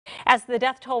As the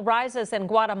death toll rises in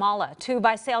Guatemala, 2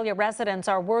 Visalia residents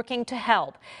are working to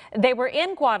help. They were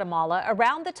in Guatemala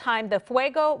around the time the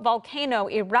Fuego volcano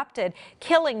erupted,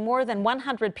 killing more than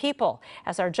 100 people.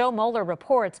 As our Joe Moeller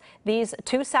reports, these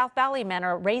 2 South Valley men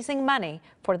are raising money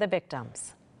for the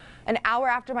victims. An hour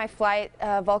after my flight,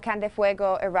 Volcán de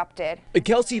Fuego erupted.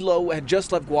 Kelsey Lowe had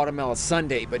just left Guatemala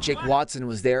Sunday, but Jake Watson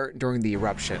was there during the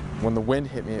eruption. When the wind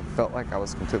hit me, it felt like I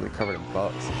was completely covered in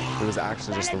bugs. It was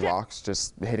actually just the rocks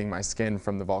just hitting my skin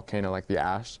from the volcano like the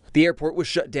ash. The airport was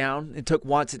shut down. It took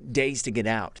Watson days to get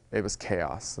out. It was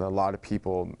chaos. A lot of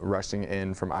people rushing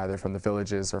in from either from the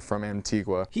villages or from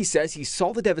Antigua. He says he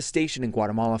saw the devastation in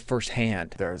Guatemala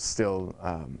firsthand. There's still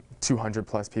 200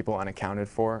 plus people unaccounted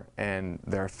for, and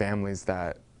there are families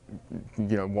that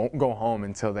won't go home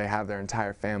until they have their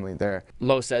entire family there.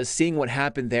 Lowe says seeing what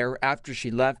happened there after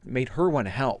she left made her want to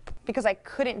help. Because I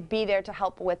couldn't be there to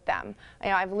help with them.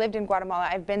 I've lived in Guatemala,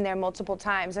 I've been there multiple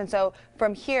times, and so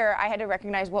from here I had to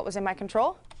recognize what was in my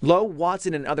control. Lowe,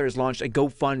 Watson, and others launched a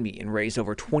GoFundMe and raised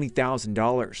over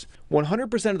 $20,000.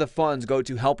 100% of the funds go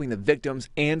to helping the victims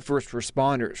and first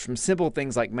responders, from simple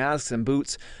things like masks and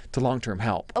boots to long-term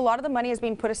help. A lot of the money is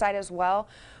being put aside as well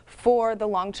for the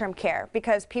long-term care,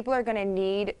 because people are going to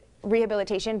need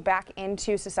rehabilitation back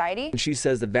into society. She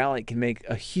says the valley can make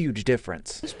a huge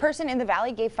difference. Each person in the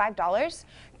valley gave $5.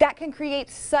 That can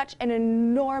create such an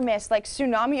enormous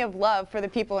tsunami of love for the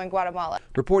people in Guatemala.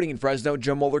 Reporting in Fresno,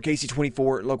 Joe Moeller,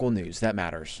 KC24 Local News that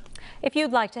matters. If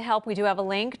you'd like to help, we do have a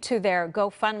link to their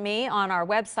GoFundMe on our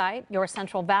website,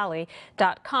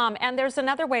 yourcentralvalley.com. And there's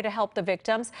another way to help the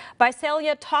victims.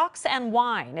 Visalia Talks and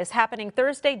Wine is happening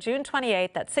Thursday, June 28th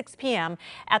at 6 p.m.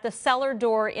 at the Cellar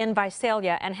Door in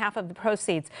Visalia, and half of the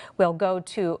proceeds will go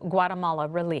to Guatemala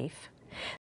relief.